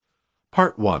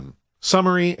Part 1.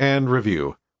 Summary and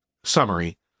Review.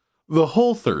 Summary. The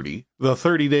Whole30, The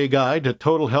 30-Day Guide to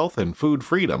Total Health and Food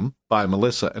Freedom by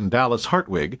Melissa and Dallas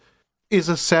Hartwig, is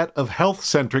a set of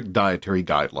health-centric dietary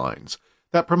guidelines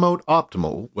that promote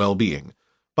optimal well-being.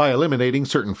 By eliminating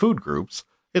certain food groups,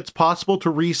 it's possible to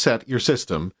reset your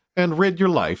system and rid your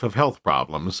life of health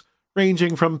problems,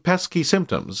 ranging from pesky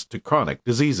symptoms to chronic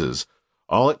diseases.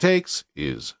 All it takes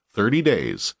is 30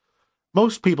 days.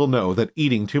 Most people know that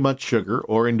eating too much sugar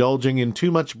or indulging in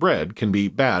too much bread can be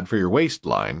bad for your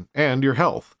waistline and your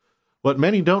health. What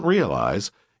many don't realize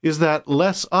is that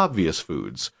less obvious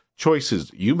foods,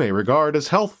 choices you may regard as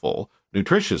healthful,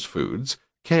 nutritious foods,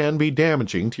 can be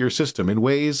damaging to your system in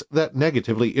ways that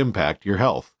negatively impact your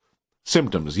health.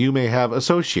 Symptoms you may have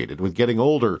associated with getting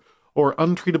older or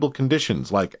untreatable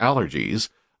conditions like allergies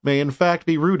may in fact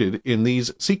be rooted in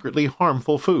these secretly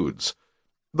harmful foods.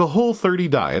 The Whole30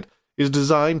 diet is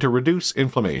designed to reduce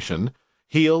inflammation,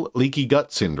 heal leaky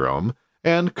gut syndrome,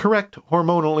 and correct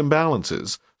hormonal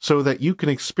imbalances so that you can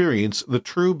experience the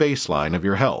true baseline of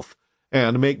your health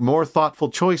and make more thoughtful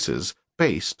choices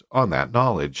based on that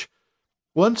knowledge.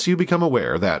 Once you become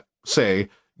aware that, say,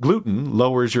 gluten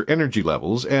lowers your energy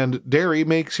levels and dairy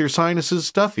makes your sinuses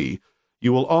stuffy,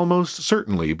 you will almost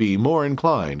certainly be more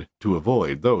inclined to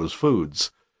avoid those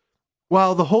foods.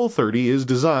 While the Whole30 is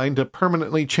designed to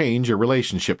permanently change your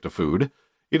relationship to food,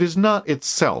 it is not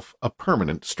itself a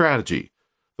permanent strategy.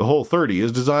 The Whole30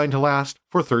 is designed to last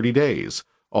for 30 days,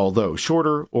 although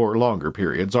shorter or longer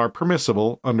periods are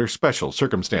permissible under special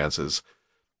circumstances.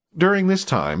 During this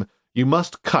time, you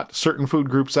must cut certain food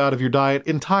groups out of your diet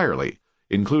entirely,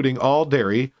 including all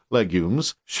dairy,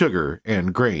 legumes, sugar,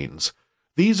 and grains.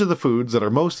 These are the foods that are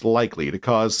most likely to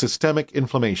cause systemic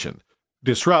inflammation,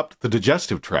 disrupt the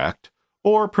digestive tract,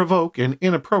 or provoke an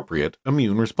inappropriate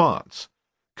immune response.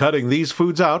 Cutting these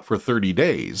foods out for 30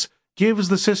 days gives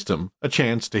the system a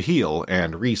chance to heal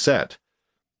and reset.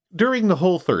 During the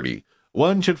Whole30,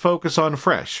 one should focus on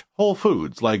fresh, whole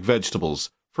foods like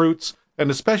vegetables, fruits, and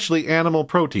especially animal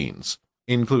proteins,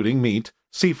 including meat,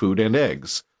 seafood, and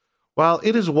eggs. While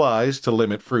it is wise to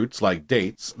limit fruits like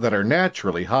dates that are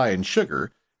naturally high in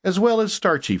sugar, as well as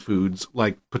starchy foods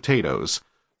like potatoes,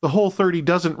 the Whole30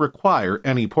 doesn't require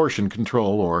any portion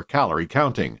control or calorie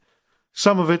counting.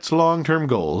 Some of its long-term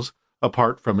goals,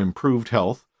 apart from improved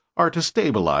health, are to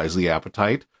stabilize the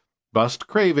appetite, bust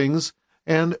cravings,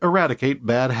 and eradicate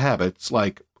bad habits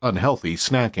like unhealthy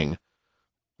snacking.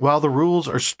 While the rules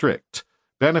are strict,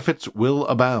 benefits will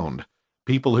abound.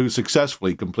 People who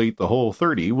successfully complete the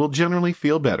Whole30 will generally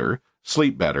feel better,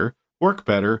 sleep better, work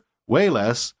better, weigh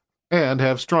less, and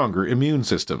have stronger immune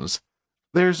systems.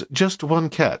 There's just one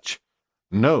catch.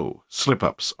 No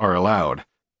slip-ups are allowed.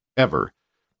 Ever.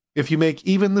 If you make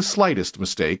even the slightest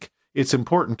mistake, it's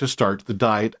important to start the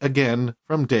diet again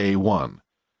from day one.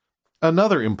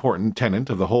 Another important tenet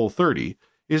of the Whole30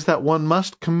 is that one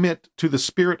must commit to the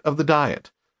spirit of the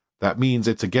diet. That means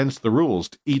it's against the rules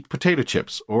to eat potato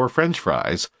chips or French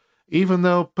fries, even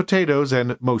though potatoes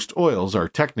and most oils are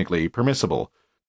technically permissible.